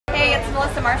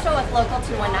Melissa Marshall with Local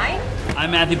 219.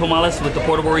 I'm Matthew Pomales with the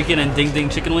Portable Rican and Ding Ding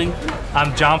Chicken Wing.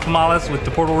 I'm John Pomales with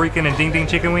the Portable Rican and Ding Ding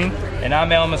Chicken Wing. And I'm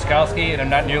Alan Muskowski, and I'm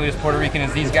not nearly as Puerto Rican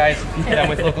as these guys. And I'm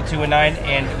with Local 219,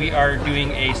 and we are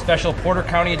doing a special Porter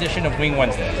County edition of Wing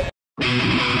Wednesday.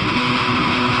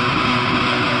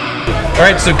 All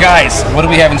right, so guys, what do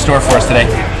we have in store for us today?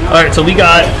 All right, so we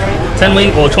got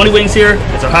 20 wings here.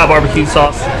 It's our hot barbecue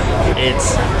sauce.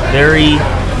 It's very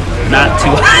not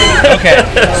too hot. Okay,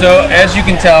 so as you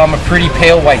can tell, I'm a pretty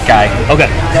pale white guy.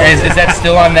 Okay. Is that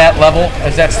still on that level?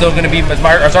 Is that still going to be, is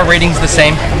our ratings the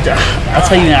same? I'll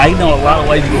tell you, I know a lot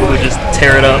of white people who just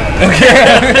tear it up. Okay.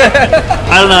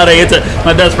 I don't know how to get it.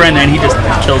 My best friend, man, he just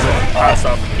kills it.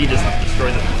 Awesome. He just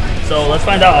destroys it. So let's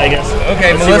find out, I guess.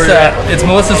 Okay, Melissa, it's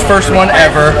Melissa's first one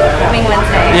ever. Wing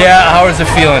Wednesday. Yeah, how is it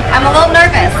feeling? I'm a little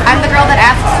nervous. I'm the girl that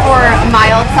asks for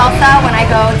mild salsa when I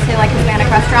go to like a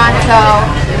Hispanic restaurant, so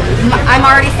I'm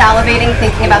already salivating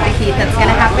thinking about the heat that's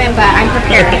going to happen, but I'm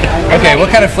prepared. Okay,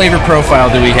 what kind of flavor profile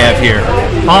do we have here?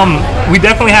 We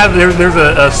definitely have, there's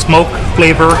a smoke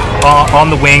flavor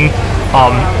on the wing.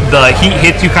 The heat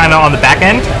hits you kind of on the back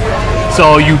end.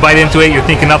 So you bite into it, you're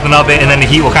thinking nothing of it, and then the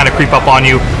heat will kind of creep up on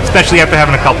you, especially after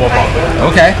having a couple of them.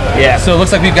 Okay. Yeah. So it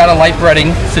looks like we've got a light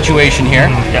breading situation here.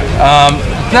 Yeah.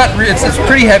 It's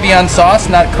pretty heavy on sauce,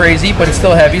 not crazy, but it's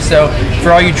still heavy. So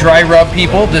for all you dry rub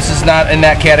people, this is not in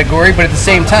that category, but at the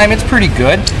same time, it's pretty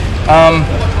good.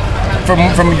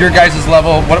 From your guys'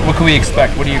 level, what can we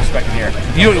expect? What are you expecting here?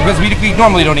 Because we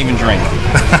normally don't even drink.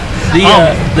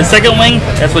 The second wing,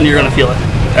 that's when you're gonna feel it.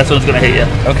 That's when it's gonna hit you.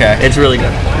 Okay. It's really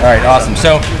good. All right, awesome.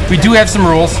 So we do have some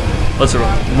rules. What's the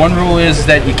rule? One rule is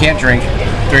that you can't drink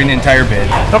during the entire bid.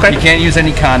 Okay. You can't use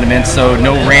any condiments, so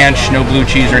no ranch, no blue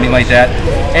cheese, or anything like that.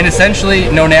 And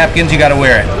essentially, no napkins. You got to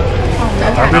wear it.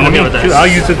 I'm okay with that. I'll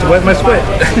use it to wet my sweat.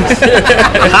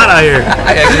 It's hot out here.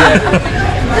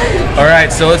 All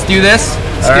right, so let's do this.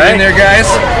 Let's get in there, guys.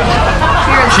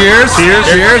 Cheers. Cheers.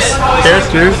 Cheers. Cheers.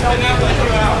 Cheers.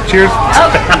 Cheers. Cheers.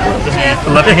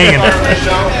 Left me hanging.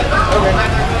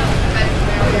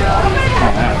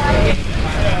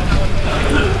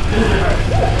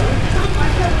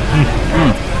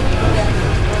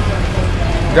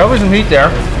 There was some heat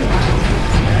there.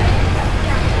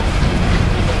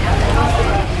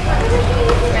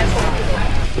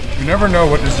 You never know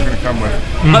what this is going to come with.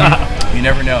 You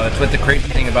never know. That's what the crazy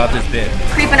thing about this bid.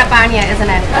 Creeping up on you, isn't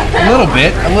it? A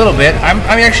little bit.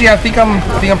 I think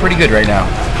I'm pretty good right now.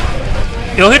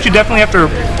 It'll hit you definitely after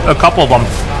a couple of them.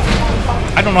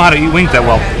 I don't know how to eat wings that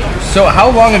well. So how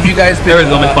long have you guys been...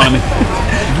 Barry's gonna make fun of me.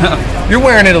 You're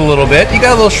wearing it a little bit. You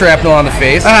got a little shrapnel on the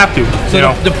face. I have to.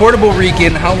 So the Portable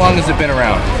Rican, how long has it been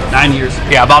around? 9 years.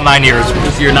 Yeah, about 9 years.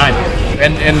 This is year 9.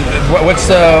 And what's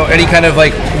any kind of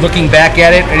like looking back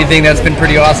at it? Anything that's been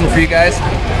pretty awesome for you guys?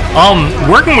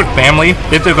 Working with family.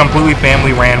 It's a completely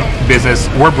family-ran business.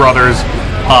 We're brothers.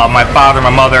 My father,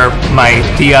 my mother, my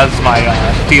tias, my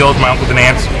tios, my uncles and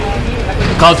aunts,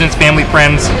 cousins, family,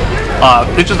 friends.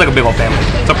 It's just like a big old family.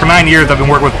 So for 9 years, I've been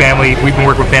working with family. We've been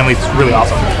working with family. It's really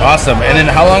awesome. Awesome. And then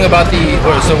how long about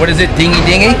so what is it? Dingy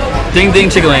Dingy? Ding Ding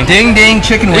Chicken Wing. Ding Ding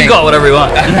Chicken Wing. You call it whatever you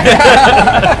want.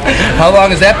 How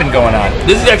long has that been going on?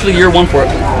 This is actually year 1 for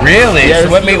it. Really? Yeah, So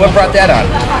what brought that on?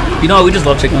 You know, we just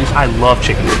love chicken wings. I love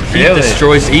chicken wings. He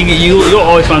destroys. You'll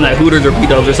always find that Hooters or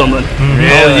P-Dubs or something.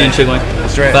 Really? Always eating chicken wing.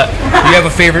 That's right. But you have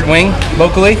a favorite wing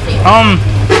locally?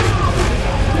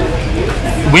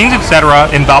 Wings,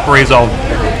 etc. in Valparaiso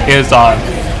is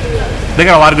they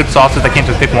got a lot of good sauces. I can't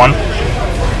just pick one.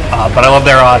 But I love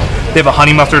their they have a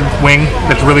honey mustard wing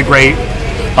that's really great.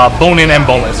 Bone-in and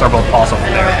boneless are both awesome.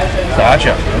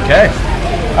 Gotcha. Okay.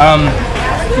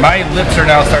 My lips are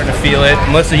now starting to feel it.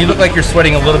 Melissa, you look like you're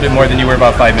sweating a little bit more than you were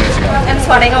about 5 minutes ago. I'm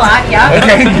sweating a lot, yeah.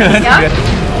 Okay, good. Yeah.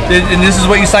 Good. And this is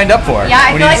what you signed up for? Yeah,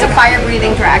 I feel like a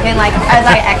fire-breathing dragon. Like, as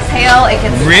I exhale, it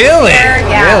gets Really? sweeter.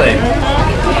 Yeah. Really?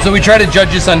 So we try to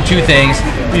judge this on 2 things.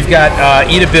 We've got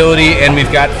eatability and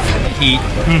we've got heat.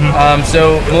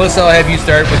 So Melissa, I'll have you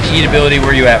start with the eatability.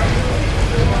 Where are you at?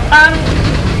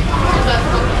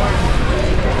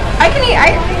 I can eat.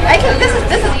 I can. This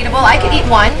is eatable. I could eat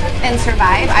one and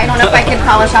survive. I don't know if I could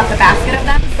polish off the basket of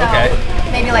them. So Okay.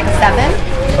 maybe like a 7.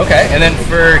 Okay, and then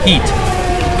for heat.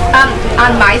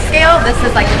 On my scale, this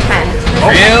is like a 10.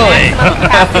 Really?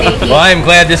 Capacity, Well, I'm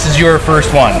glad this is your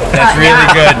first one. That's really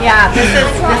yeah, good. Yeah, this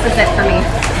is it for me.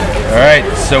 All right,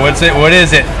 so what's it? What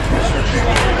is it?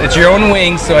 It's your own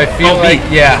wing, so I feel like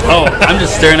yeah. Oh, I'm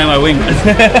just staring at my wing.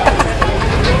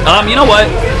 You know what?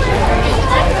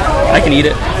 I can eat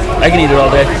it. I can eat it all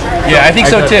day. Yeah, I think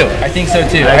so too. I think so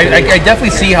too. I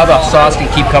definitely see how the sauce can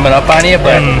keep coming up on you,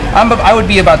 but I would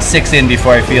be about 6 in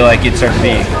before I feel like it'd start to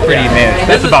be pretty manageable.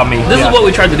 That's about me. This is what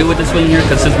we tried to do with this wing here,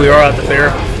 because since we are at the fair,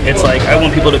 it's like I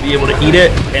want people to be able to eat it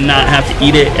and not have to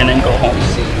eat it and then go home.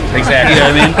 Exactly. You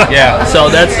know what I mean? Yeah. So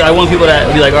I want people to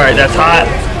be like, all right, that's hot.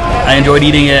 I enjoyed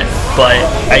eating it, but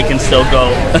I can still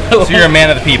go. So you're a man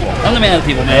of the people. I'm the man of the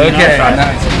people, man. Okay. You know,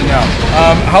 Nice.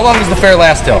 How long does the fair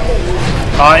last till?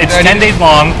 It's 10 days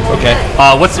long. Okay.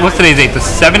 What's today's date? The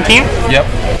 17th? Yep.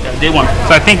 Day 1.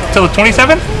 So I think till the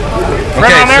 27th? Right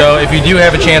Okay, around there? so if you do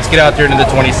have a chance, get out there to the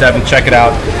 27th, check it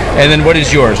out. And then what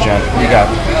is yours, John? You got?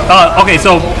 Okay,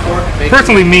 so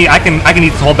personally, me, I can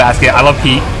eat this whole basket. I love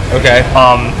heat. Okay.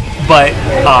 But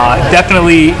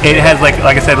definitely it has like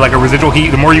I said, like a residual heat.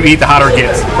 The more you eat, the hotter it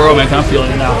gets. Bro, man, I'm feeling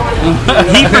it now.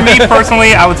 Heat for me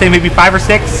personally, I would say maybe 5 or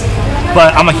 6.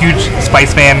 But I'm a huge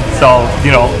spice fan, so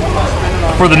you know,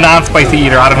 for the non-spicy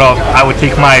eater, I don't know if I would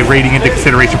take my rating into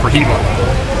consideration for heat.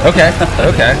 Okay.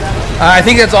 Okay. I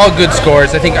think that's all good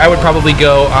scores. I think I would probably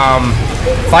go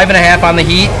 5.5 on the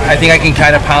heat. I think I can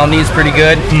kind of pound these pretty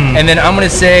good. And then I'm going to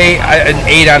say an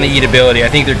 8 on the eatability. I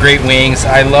think they're great wings.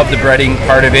 I love the breading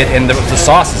part of it, and the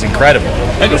sauce is incredible.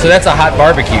 So that's a hot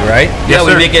barbecue, right? Yeah,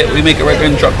 we make it right there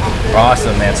in the truck.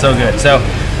 Awesome, man. So good. So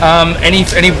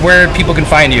anywhere people can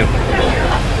find you?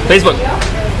 Facebook.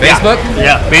 Facebook?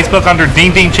 Yeah. Facebook under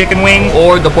Ding Ding Chicken Wing.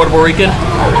 Or the Portable Rican.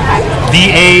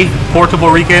 DA Portable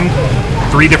Rican.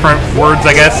 3 different words,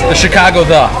 I guess. The Chicago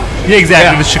The. Yeah,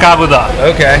 exactly. Yeah. The Chicago The.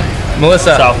 Okay.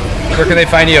 Melissa, So. where can they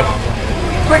find you?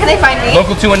 Where can they find me?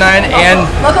 Local 219 and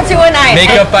Local 219.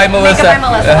 Makeup by Melissa. Makeup by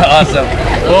Melissa. Awesome.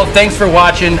 Well, thanks for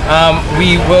watching.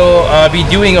 We will be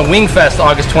doing a Wing Fest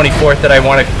August 24th that I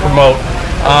want to promote,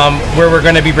 where we're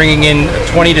going to be bringing in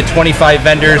 20 to 25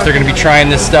 vendors. They're going to be trying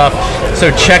this stuff. So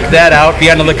check that out.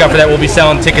 Be on the lookout for that. We'll be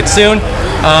selling tickets soon.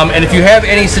 And if you have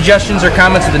any suggestions or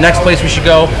comments of the next place we should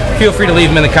go, feel free to leave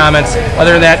them in the comments.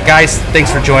 Other than that, guys,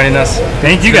 thanks for joining us.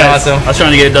 Thank you It's been guys. Awesome. I was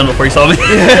trying to get it done before you saw me.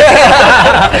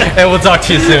 And we'll talk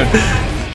to you soon.